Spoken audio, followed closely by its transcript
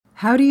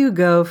How do you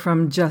go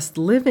from just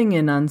living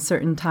in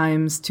uncertain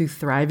times to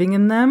thriving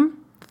in them?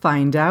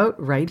 Find out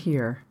right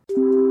here.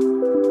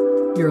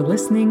 You're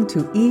listening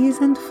to Ease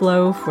and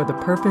Flow for the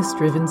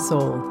Purpose-Driven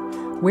Soul.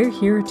 We're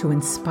here to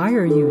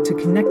inspire you to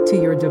connect to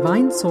your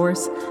divine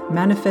source,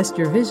 manifest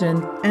your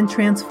vision, and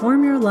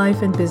transform your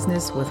life and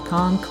business with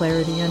calm,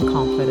 clarity, and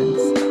confidence.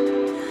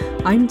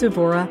 I'm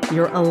Devora,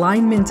 your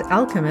alignment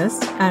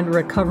alchemist and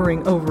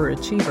recovering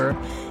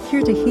overachiever,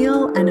 here to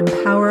heal and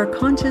empower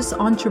conscious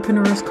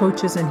entrepreneurs,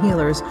 coaches, and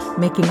healers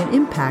making an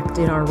impact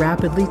in our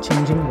rapidly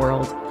changing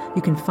world.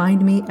 You can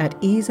find me at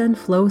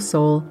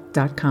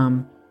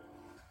easeandflowsoul.com.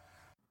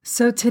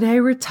 So today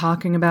we're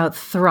talking about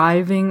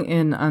thriving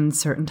in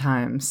uncertain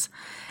times.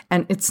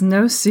 And it's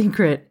no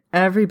secret,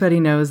 everybody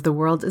knows the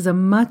world is a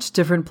much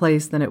different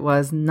place than it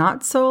was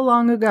not so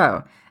long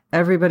ago.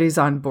 Everybody's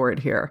on board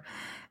here.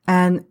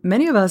 And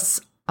many of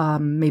us,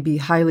 maybe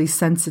highly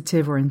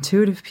sensitive or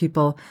intuitive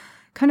people,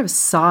 kind of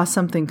saw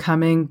something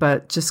coming,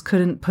 but just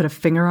couldn't put a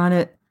finger on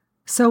it.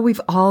 So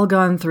we've all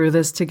gone through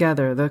this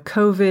together. The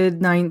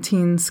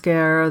COVID-19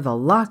 scare, the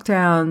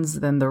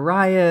lockdowns, then the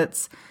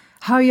riots.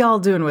 How y'all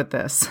doing with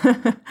this?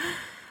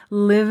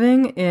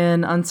 Living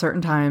in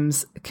uncertain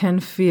times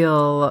can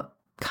feel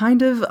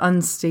kind of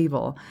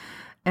unstable.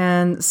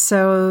 And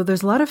so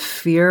there's a lot of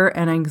fear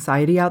and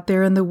anxiety out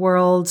there in the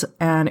world,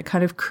 and it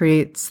kind of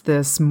creates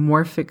this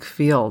morphic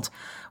field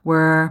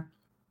where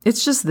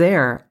it's just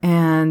there,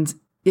 and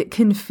it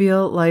can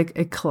feel like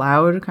a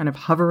cloud kind of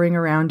hovering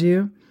around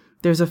you.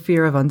 There's a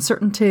fear of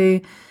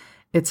uncertainty.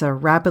 It's a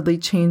rapidly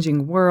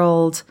changing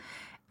world.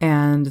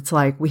 And it's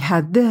like, we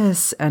had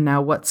this, and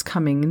now what's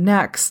coming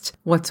next?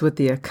 What's with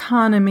the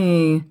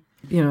economy?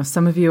 You know,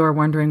 some of you are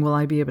wondering, will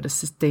I be able to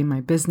sustain my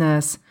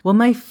business? Will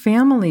my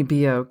family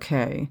be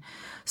okay?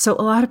 So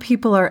a lot of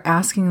people are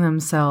asking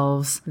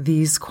themselves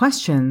these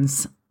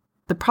questions.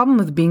 The problem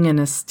with being in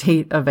a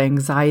state of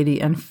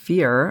anxiety and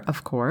fear,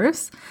 of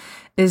course,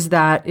 is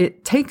that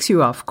it takes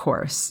you off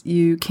course.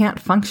 You can't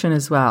function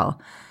as well.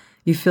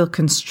 You feel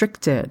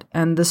constricted,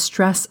 and the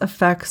stress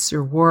affects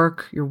your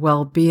work, your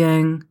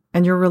well-being,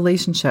 and your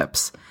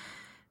relationships.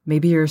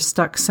 Maybe you're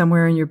stuck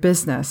somewhere in your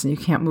business and you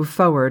can't move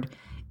forward,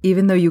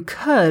 even though you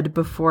could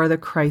before the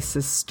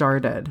crisis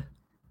started.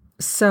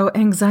 So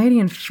anxiety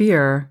and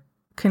fear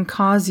can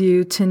cause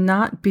you to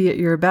not be at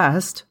your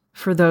best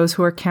for those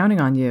who are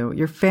counting on you,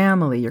 your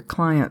family, your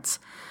clients.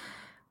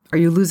 Are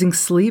you losing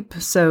sleep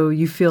so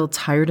you feel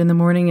tired in the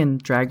morning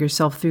and drag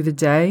yourself through the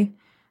day?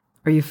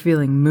 Are you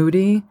feeling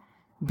moody,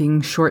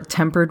 being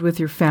short-tempered with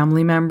your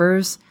family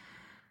members?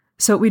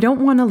 So we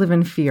don't want to live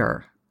in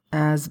fear.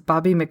 As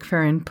Bobby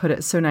McFerrin put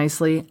it so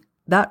nicely,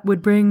 that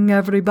would bring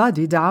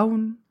everybody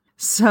down.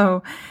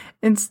 So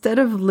instead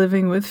of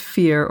living with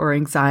fear or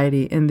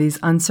anxiety in these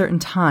uncertain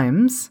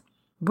times,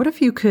 what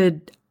if you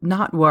could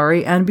not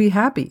worry and be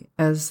happy,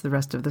 as the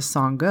rest of the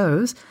song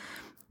goes,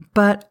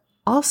 but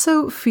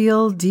also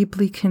feel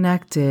deeply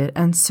connected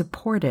and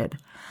supported?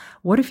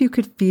 What if you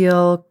could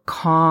feel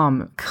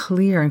calm,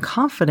 clear, and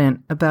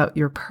confident about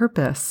your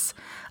purpose,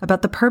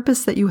 about the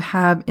purpose that you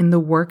have in the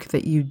work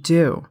that you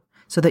do,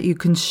 so that you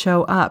can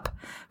show up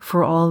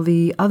for all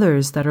the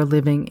others that are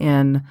living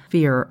in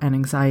fear and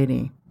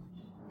anxiety?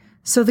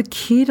 So the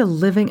key to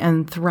living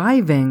and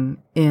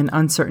thriving in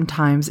uncertain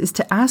times is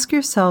to ask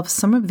yourself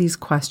some of these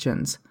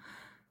questions.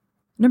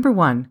 Number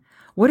one,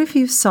 what if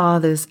you saw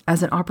this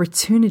as an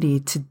opportunity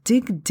to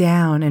dig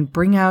down and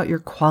bring out your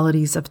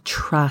qualities of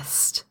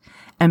trust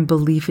and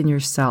belief in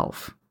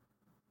yourself?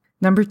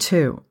 Number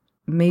two,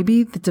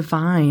 maybe the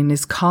divine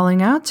is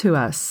calling out to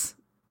us.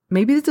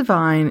 Maybe the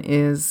divine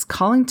is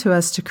calling to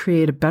us to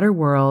create a better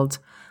world,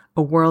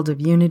 a world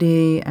of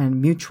unity and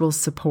mutual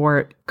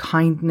support,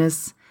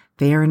 kindness,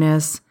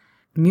 fairness,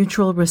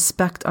 mutual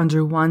respect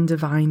under one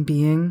divine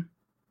being.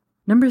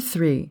 Number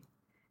three,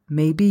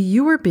 maybe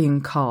you are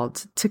being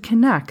called to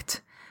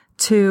connect,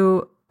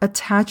 to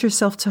attach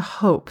yourself to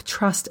hope,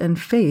 trust,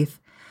 and faith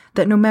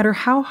that no matter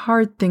how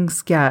hard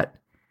things get,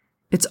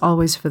 it's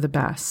always for the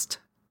best.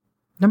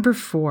 Number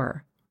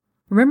four,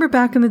 remember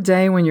back in the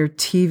day when your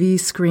TV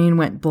screen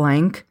went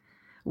blank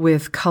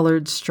with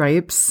colored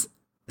stripes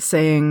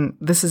saying,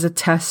 this is a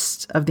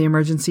test of the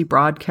emergency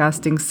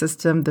broadcasting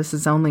system. This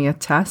is only a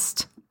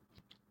test.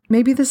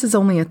 Maybe this is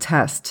only a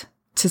test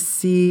to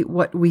see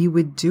what we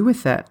would do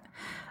with it.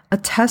 A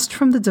test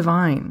from the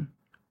divine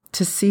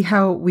to see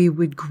how we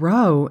would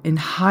grow in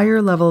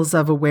higher levels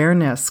of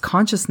awareness,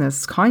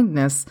 consciousness,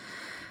 kindness,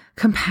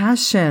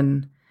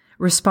 compassion,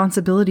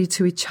 responsibility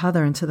to each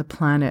other and to the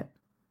planet.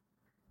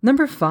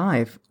 Number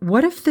five,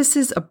 what if this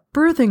is a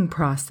birthing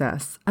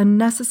process, a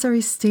necessary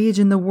stage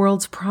in the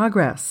world's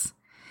progress?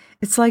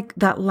 It's like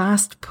that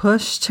last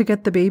push to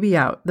get the baby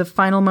out, the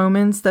final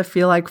moments that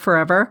feel like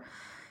forever.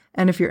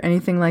 And if you're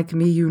anything like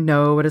me, you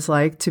know what it's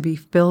like to be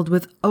filled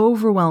with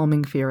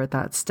overwhelming fear at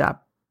that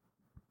step.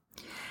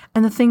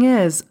 And the thing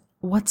is,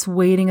 what's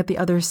waiting at the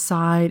other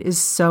side is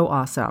so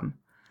awesome.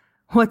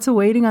 What's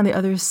awaiting on the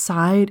other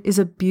side is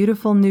a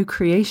beautiful new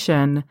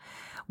creation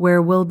where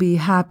we'll be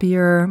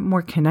happier,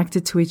 more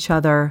connected to each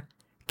other,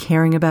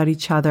 caring about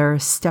each other,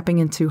 stepping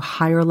into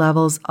higher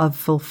levels of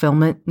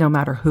fulfillment, no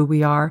matter who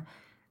we are.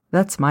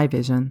 That's my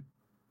vision.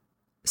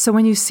 So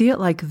when you see it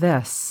like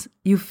this,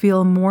 you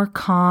feel more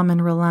calm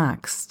and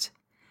relaxed.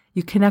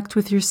 You connect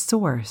with your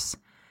source.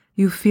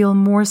 You feel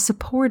more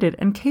supported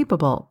and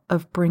capable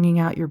of bringing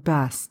out your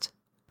best.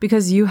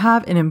 Because you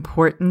have an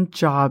important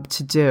job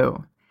to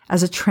do.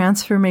 As a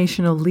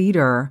transformational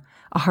leader,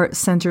 a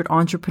heart-centered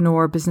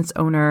entrepreneur, business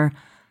owner,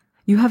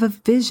 you have a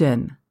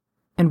vision.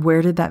 And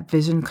where did that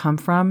vision come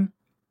from?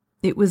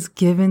 It was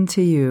given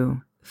to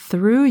you,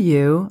 through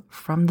you,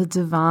 from the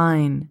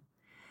divine.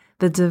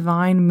 The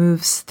divine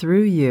moves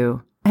through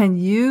you, and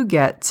you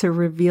get to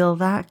reveal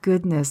that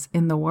goodness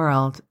in the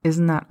world.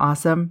 Isn't that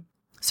awesome?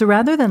 So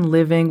rather than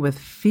living with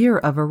fear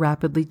of a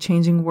rapidly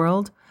changing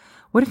world,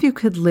 what if you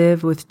could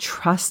live with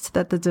trust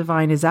that the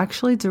divine is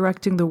actually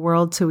directing the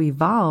world to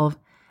evolve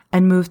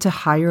and move to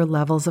higher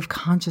levels of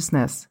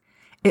consciousness?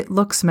 It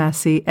looks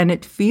messy and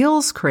it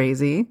feels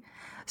crazy,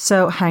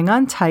 so hang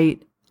on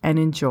tight and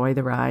enjoy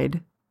the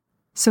ride.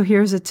 So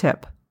here's a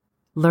tip.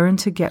 Learn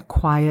to get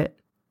quiet,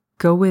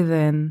 go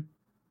within,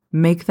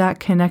 make that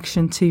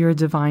connection to your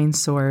divine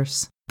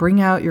source,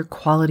 bring out your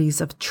qualities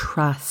of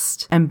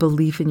trust and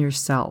belief in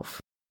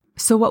yourself.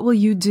 So what will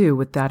you do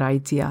with that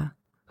idea?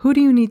 Who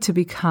do you need to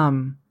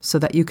become so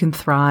that you can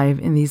thrive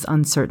in these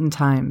uncertain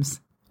times?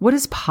 What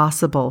is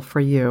possible for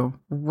you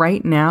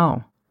right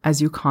now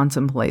as you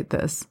contemplate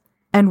this?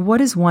 And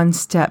what is one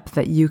step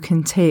that you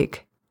can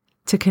take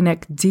to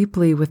connect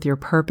deeply with your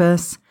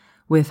purpose,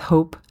 with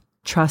hope,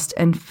 trust,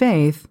 and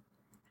faith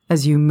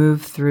as you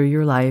move through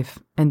your life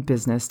and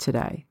business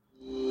today?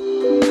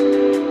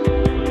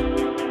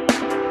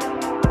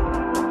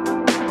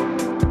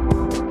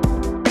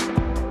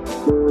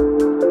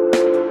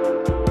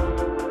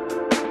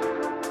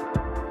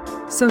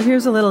 So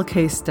here's a little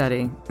case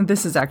study.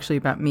 This is actually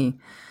about me.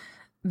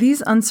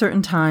 These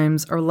uncertain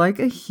times are like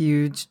a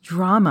huge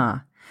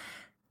drama.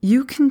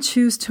 You can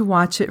choose to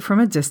watch it from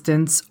a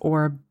distance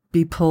or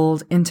be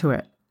pulled into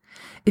it.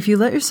 If you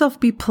let yourself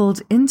be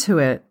pulled into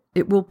it,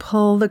 it will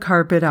pull the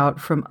carpet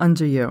out from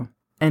under you.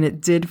 And it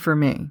did for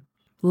me.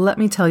 Let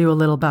me tell you a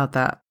little about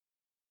that.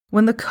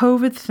 When the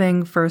COVID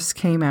thing first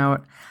came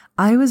out,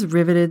 I was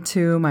riveted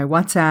to my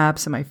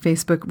WhatsApps and my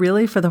Facebook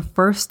really for the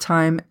first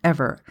time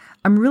ever.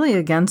 I'm really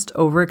against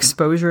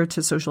overexposure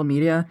to social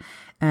media,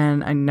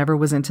 and I never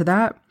was into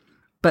that.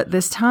 But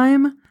this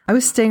time, I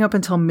was staying up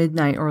until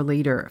midnight or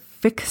later,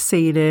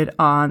 fixated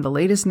on the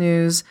latest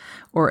news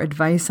or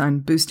advice on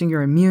boosting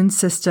your immune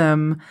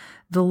system,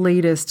 the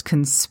latest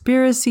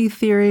conspiracy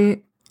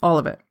theory, all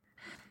of it.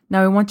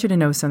 Now, I want you to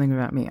know something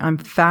about me. I'm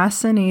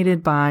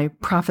fascinated by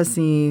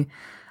prophecy.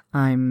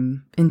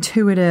 I'm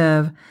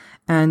intuitive.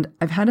 And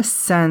I've had a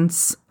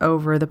sense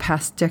over the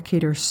past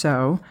decade or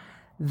so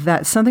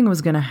that something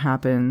was going to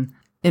happen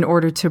in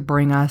order to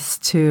bring us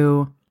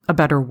to a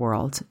better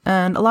world.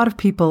 And a lot of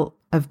people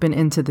have been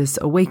into this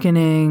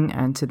awakening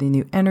and to the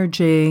new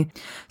energy.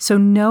 So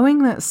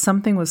knowing that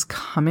something was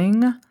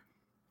coming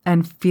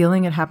and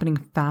feeling it happening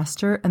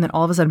faster, and then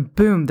all of a sudden,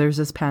 boom, there's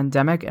this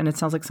pandemic and it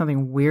sounds like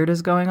something weird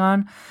is going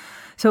on.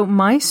 So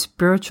my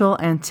spiritual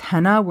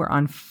antenna were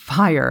on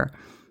fire.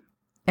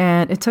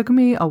 And it took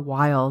me a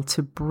while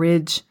to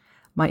bridge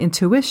my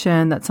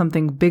intuition that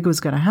something big was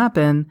going to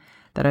happen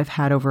that I've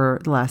had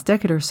over the last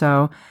decade or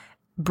so,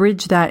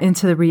 bridge that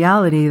into the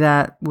reality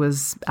that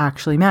was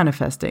actually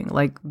manifesting.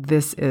 Like,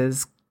 this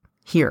is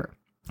here.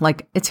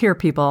 Like, it's here,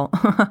 people.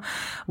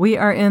 We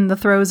are in the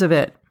throes of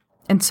it.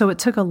 And so it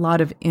took a lot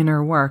of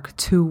inner work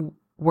to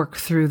work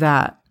through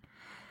that.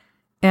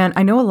 And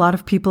I know a lot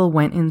of people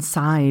went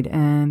inside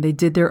and they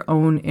did their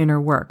own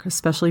inner work,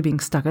 especially being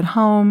stuck at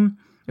home.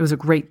 It was a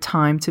great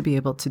time to be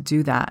able to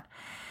do that.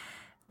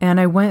 And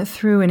I went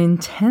through an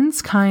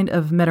intense kind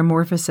of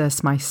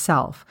metamorphosis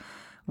myself,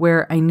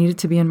 where I needed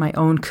to be in my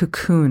own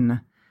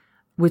cocoon,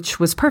 which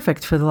was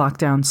perfect for the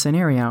lockdown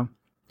scenario.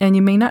 And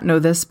you may not know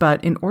this,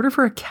 but in order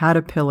for a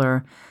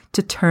caterpillar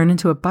to turn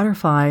into a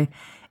butterfly,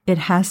 it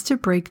has to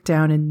break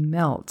down and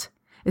melt.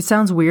 It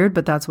sounds weird,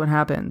 but that's what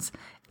happens,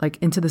 like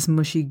into this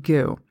mushy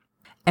goo.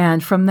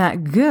 And from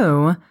that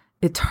goo,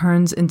 it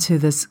turns into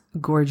this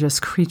gorgeous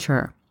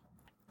creature.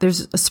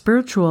 There's a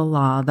spiritual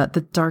law that the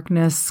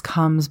darkness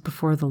comes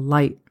before the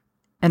light,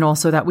 and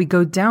also that we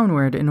go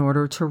downward in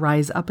order to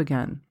rise up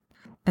again.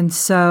 And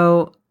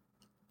so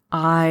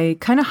I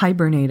kind of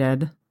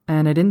hibernated,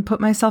 and I didn't put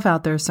myself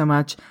out there so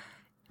much,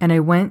 and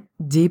I went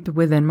deep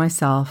within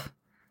myself.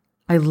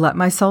 I let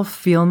myself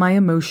feel my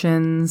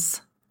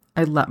emotions.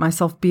 I let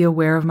myself be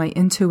aware of my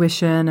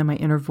intuition and my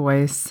inner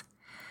voice.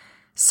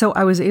 So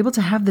I was able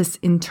to have this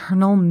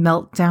internal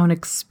meltdown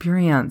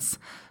experience.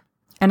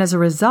 And as a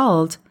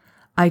result,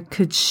 I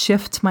could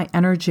shift my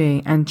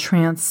energy and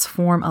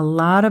transform a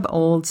lot of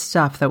old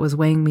stuff that was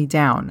weighing me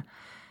down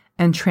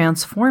and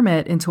transform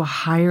it into a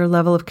higher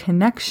level of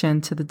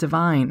connection to the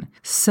divine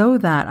so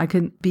that I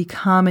could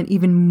become an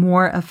even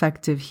more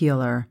effective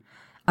healer,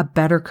 a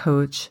better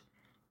coach,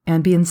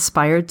 and be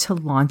inspired to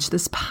launch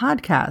this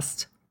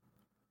podcast.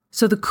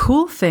 So the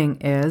cool thing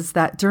is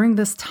that during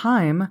this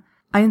time,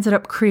 I ended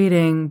up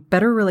creating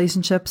better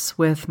relationships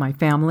with my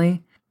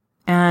family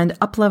and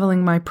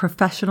up-leveling my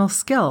professional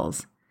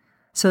skills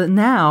so that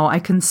now I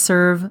can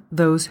serve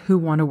those who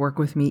want to work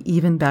with me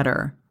even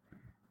better.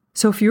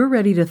 So if you're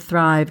ready to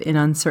thrive in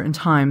uncertain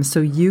times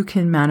so you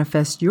can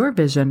manifest your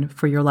vision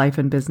for your life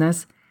and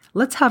business,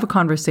 let's have a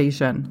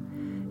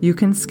conversation. You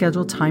can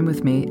schedule time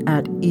with me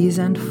at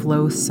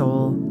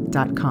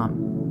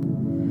easeandflowsoul.com.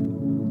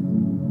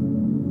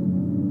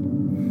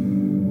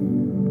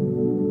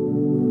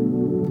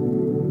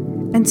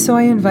 And so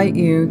I invite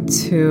you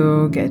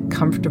to get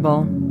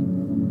comfortable.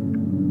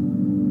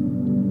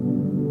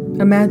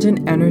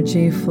 Imagine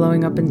energy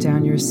flowing up and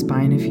down your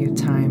spine a few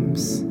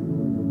times.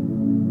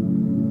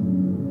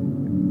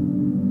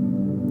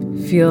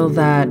 Feel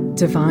that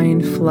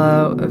divine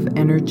flow of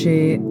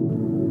energy.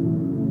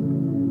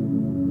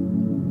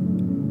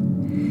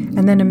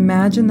 And then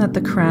imagine that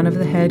the crown of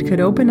the head could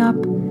open up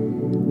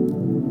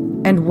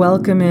and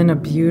welcome in a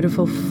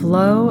beautiful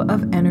flow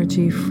of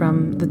energy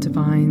from the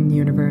divine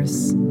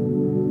universe.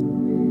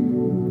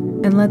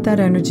 And let that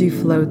energy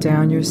flow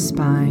down your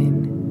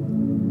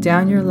spine,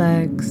 down your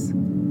legs,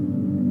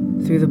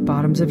 through the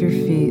bottoms of your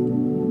feet,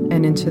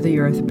 and into the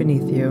earth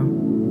beneath you.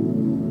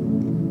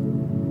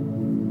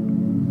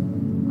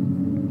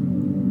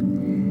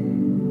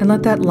 And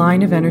let that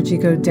line of energy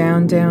go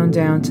down, down,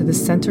 down to the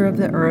center of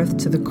the earth,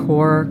 to the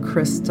core,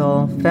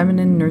 crystal,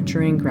 feminine,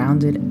 nurturing,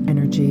 grounded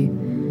energy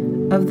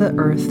of the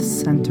earth's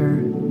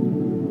center.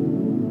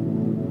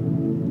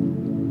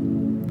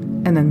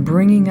 And then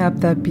bringing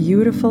up that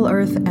beautiful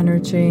earth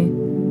energy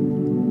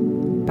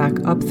back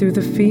up through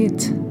the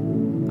feet,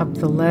 up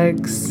the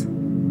legs,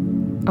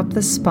 up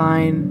the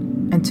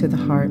spine, and to the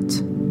heart.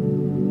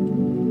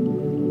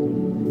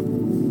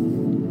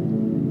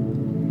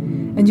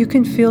 And you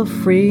can feel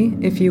free,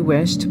 if you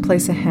wish, to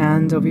place a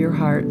hand over your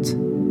heart,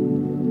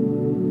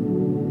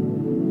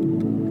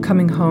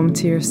 coming home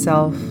to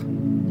yourself,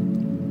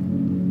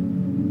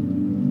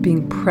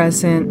 being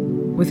present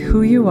with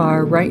who you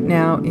are right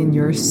now in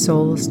your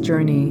soul's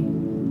journey.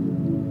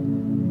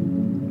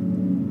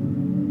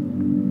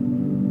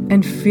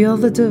 And feel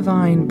the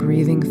divine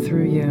breathing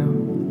through you.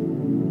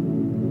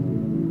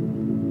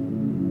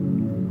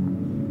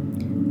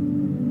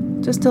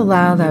 Just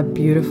allow that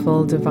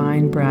beautiful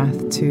divine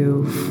breath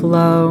to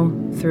flow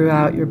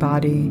throughout your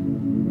body.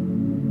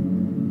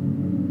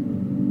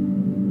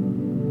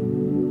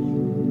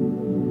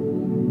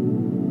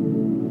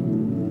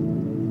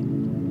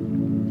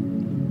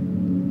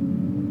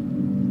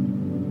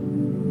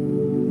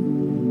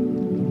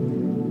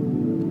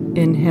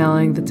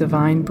 Inhaling the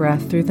divine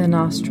breath through the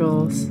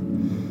nostrils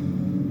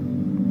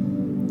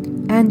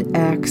and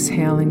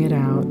exhaling it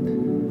out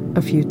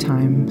a few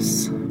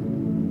times.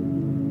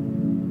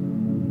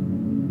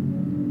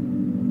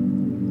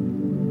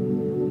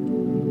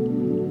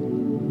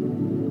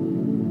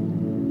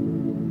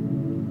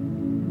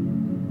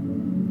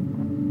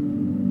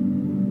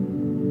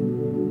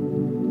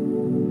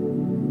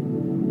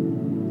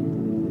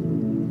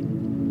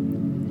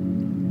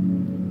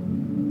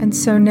 And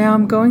so now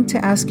I'm going to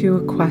ask you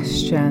a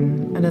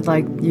question, and I'd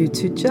like you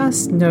to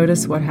just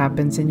notice what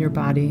happens in your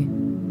body.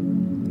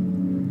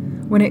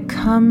 When it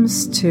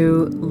comes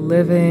to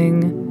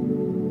living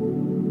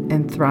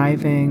and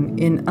thriving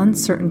in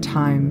uncertain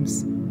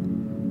times,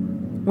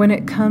 when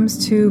it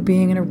comes to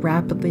being in a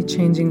rapidly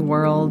changing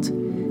world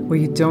where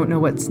you don't know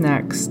what's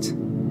next,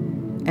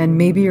 and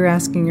maybe you're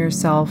asking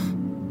yourself,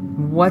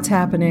 what's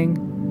happening?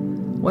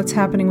 What's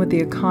happening with the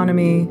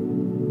economy?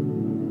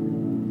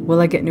 Will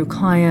I get new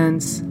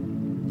clients?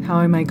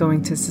 How am I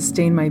going to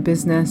sustain my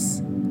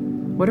business?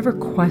 Whatever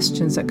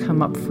questions that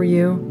come up for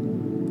you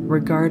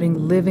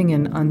regarding living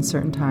in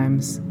uncertain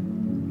times,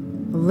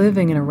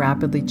 living in a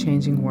rapidly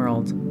changing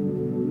world.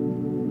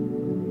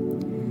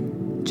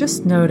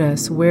 Just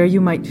notice where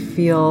you might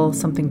feel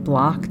something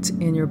blocked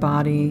in your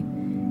body.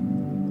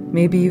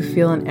 Maybe you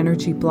feel an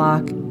energy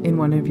block in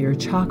one of your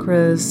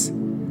chakras.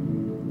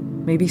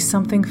 Maybe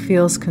something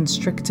feels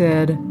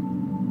constricted.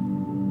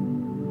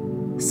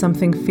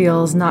 Something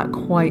feels not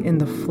quite in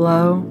the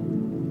flow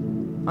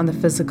on the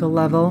physical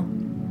level.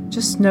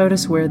 Just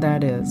notice where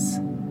that is.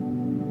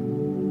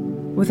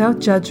 Without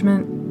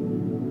judgment,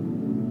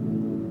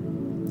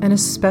 and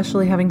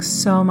especially having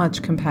so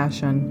much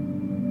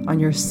compassion on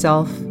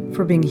yourself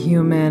for being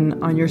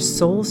human on your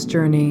soul's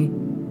journey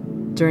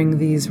during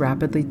these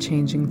rapidly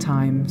changing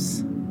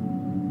times.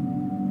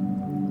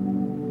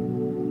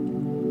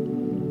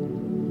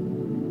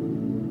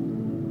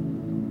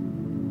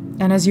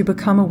 And as you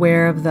become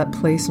aware of that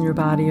place in your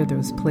body or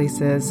those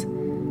places,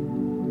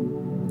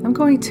 I'm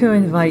going to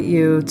invite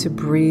you to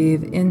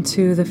breathe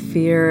into the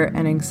fear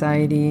and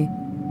anxiety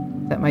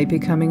that might be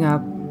coming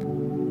up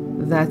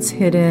that's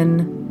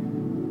hidden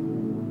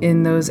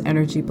in those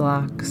energy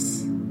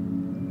blocks,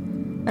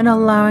 and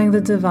allowing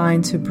the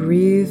divine to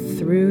breathe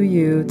through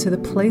you to the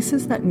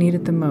places that need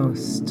it the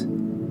most.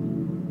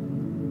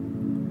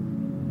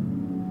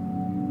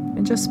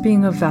 And just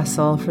being a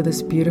vessel for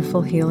this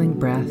beautiful healing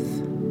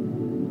breath.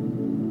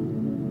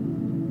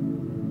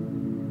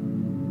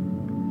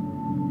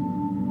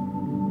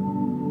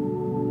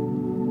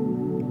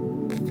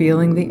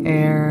 feeling the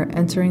air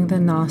entering the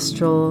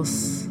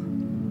nostrils,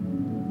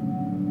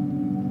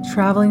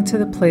 traveling to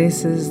the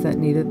places that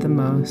need it the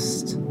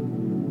most,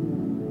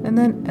 and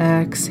then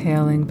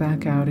exhaling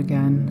back out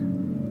again.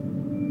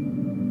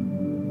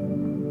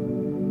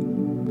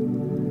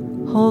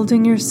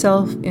 Holding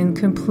yourself in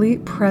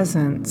complete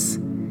presence,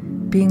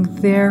 being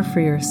there for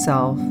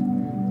yourself,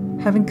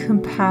 having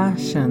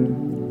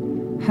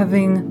compassion,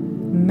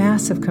 having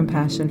massive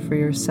compassion for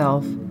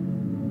yourself,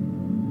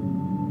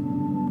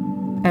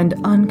 and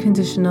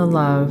unconditional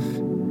love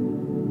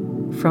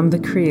from the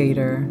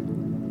Creator.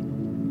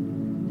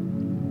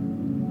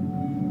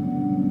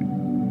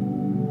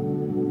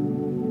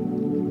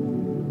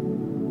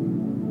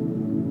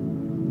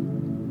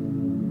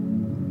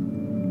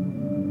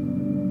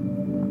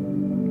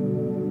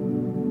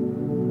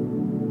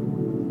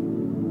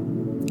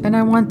 And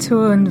I want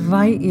to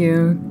invite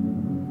you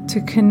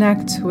to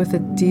connect with a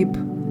deep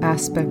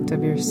aspect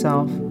of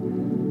yourself,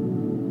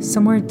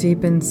 somewhere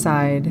deep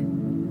inside,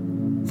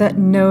 that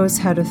knows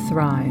how to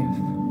thrive,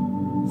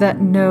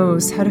 that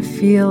knows how to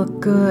feel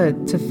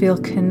good, to feel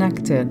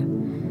connected,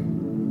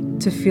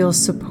 to feel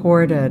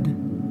supported.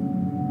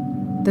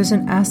 There's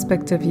an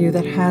aspect of you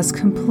that has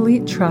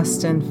complete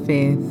trust and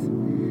faith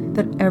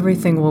that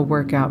everything will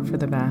work out for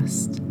the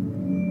best.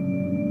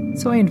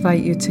 So I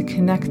invite you to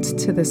connect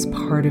to this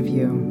part of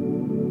you.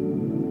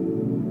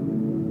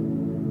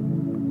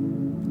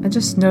 And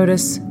just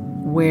notice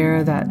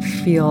where that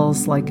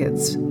feels like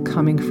it's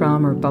coming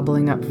from or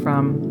bubbling up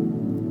from.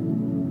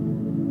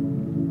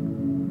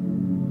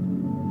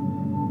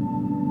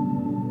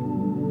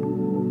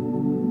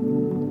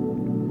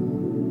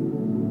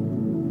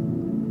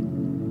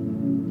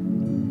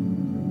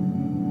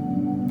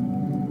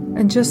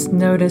 And just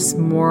notice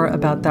more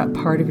about that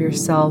part of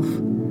yourself.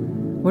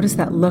 What does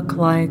that look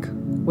like?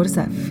 What does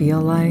that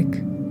feel like?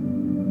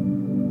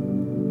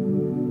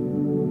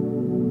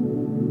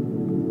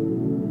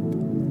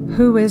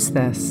 Who is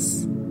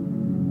this?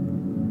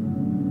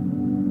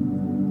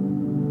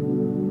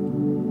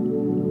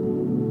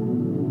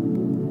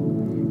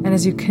 And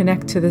as you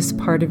connect to this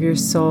part of your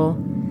soul,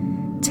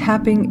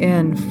 tapping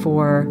in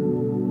for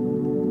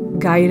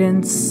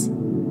guidance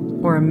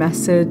or a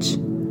message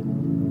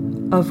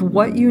of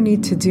what you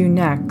need to do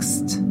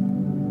next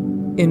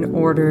in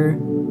order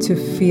to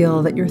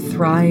feel that you're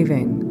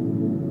thriving,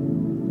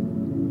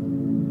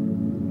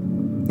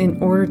 in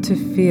order to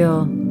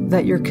feel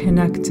that you're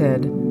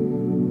connected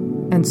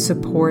and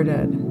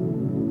supported.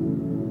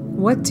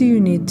 What do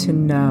you need to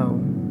know?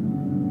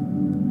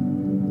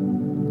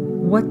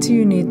 What do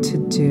you need to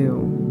do?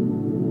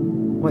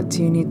 What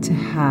do you need to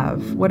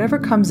have? Whatever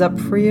comes up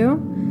for you,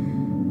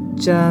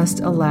 just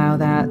allow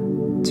that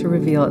to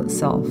reveal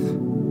itself.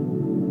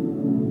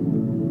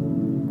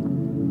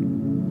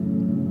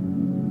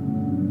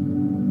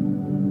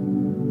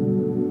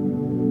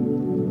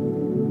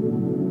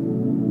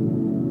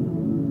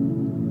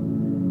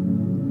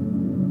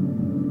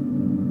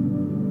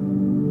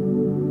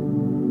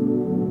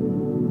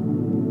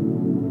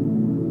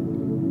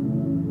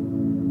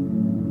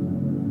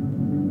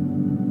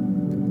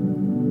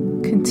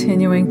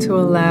 Continuing to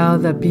allow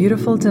the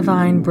beautiful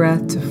divine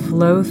breath to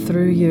flow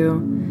through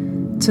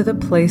you to the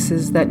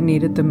places that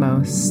need it the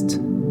most.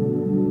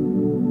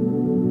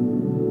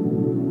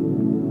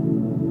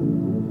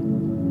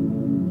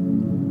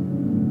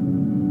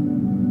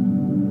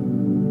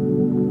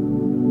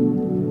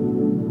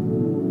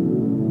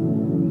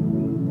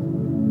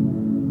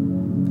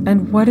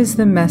 And what is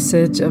the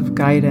message of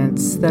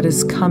guidance that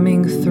is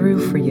coming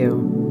through for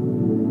you?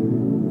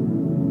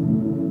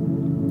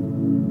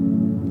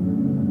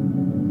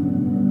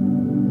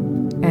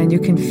 And you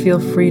can feel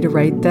free to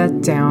write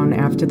that down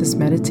after this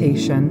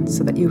meditation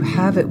so that you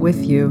have it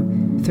with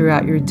you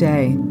throughout your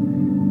day,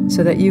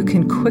 so that you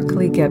can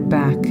quickly get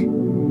back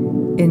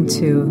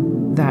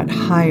into that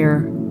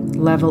higher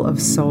level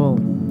of soul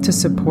to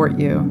support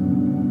you.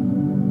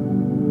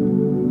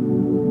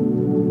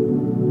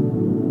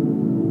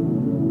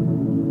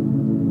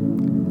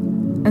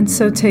 And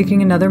so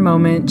taking another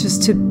moment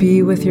just to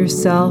be with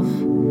yourself,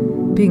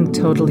 being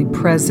totally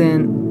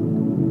present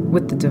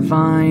with the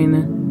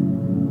divine,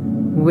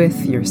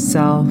 with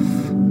yourself,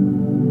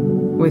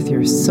 with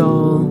your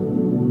soul.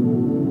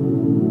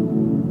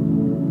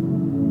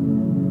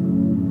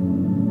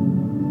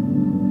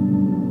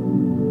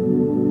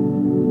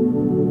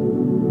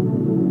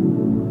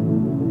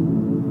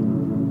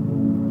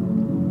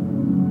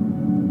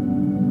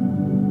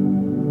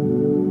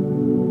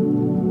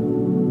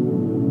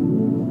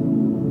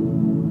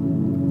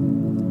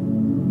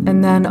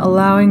 And then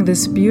allowing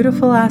this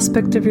beautiful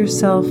aspect of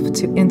yourself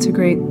to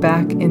integrate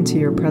back into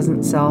your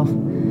present self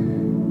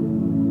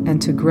and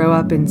to grow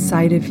up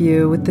inside of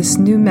you with this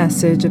new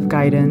message of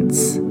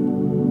guidance.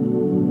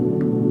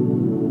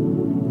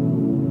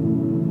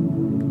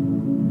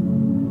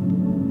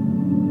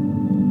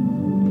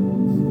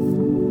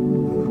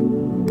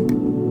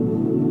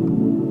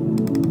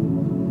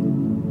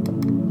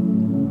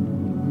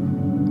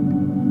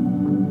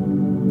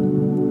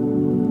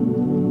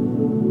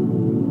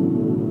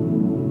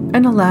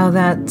 And allow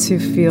that to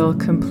feel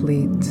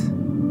complete.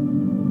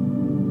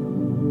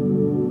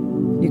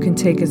 You can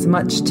take as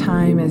much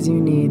time as you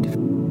need.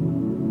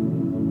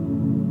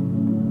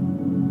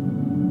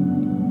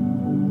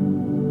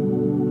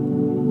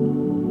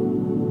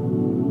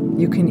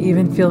 You can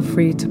even feel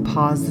free to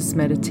pause this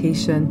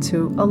meditation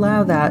to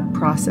allow that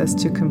process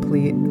to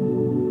complete.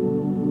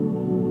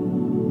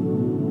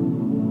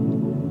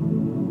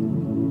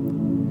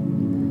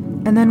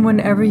 And then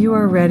whenever you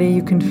are ready,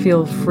 you can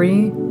feel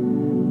free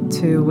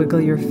to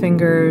wiggle your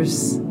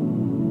fingers,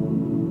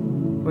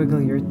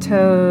 wiggle your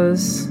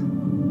toes,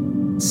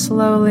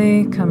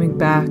 slowly coming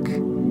back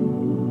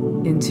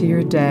into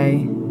your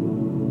day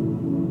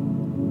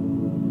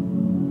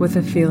with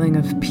a feeling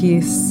of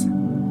peace,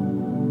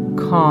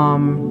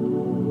 calm,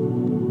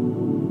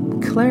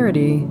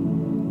 clarity,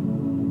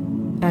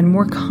 and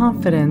more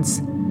confidence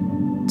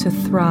to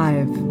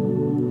thrive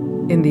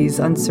in these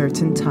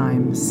uncertain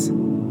times.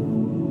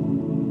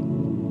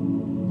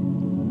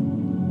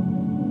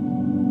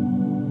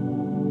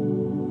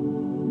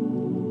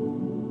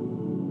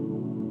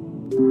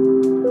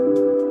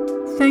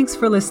 Thanks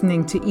for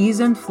listening to Ease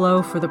and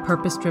Flow for the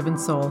Purpose-Driven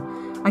Soul.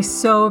 I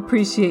so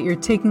appreciate your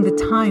taking the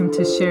time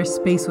to share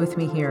space with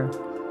me here.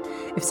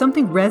 If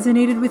something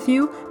resonated with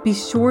you, be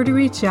sure to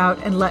reach out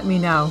and let me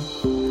know.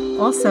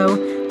 Also,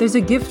 there's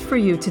a gift for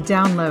you to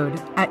download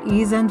at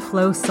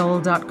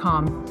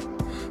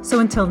easeandflowsoul.com. So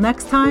until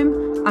next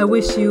time, I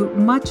wish you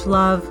much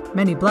love,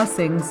 many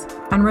blessings,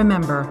 and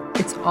remember,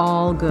 it's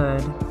all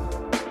good.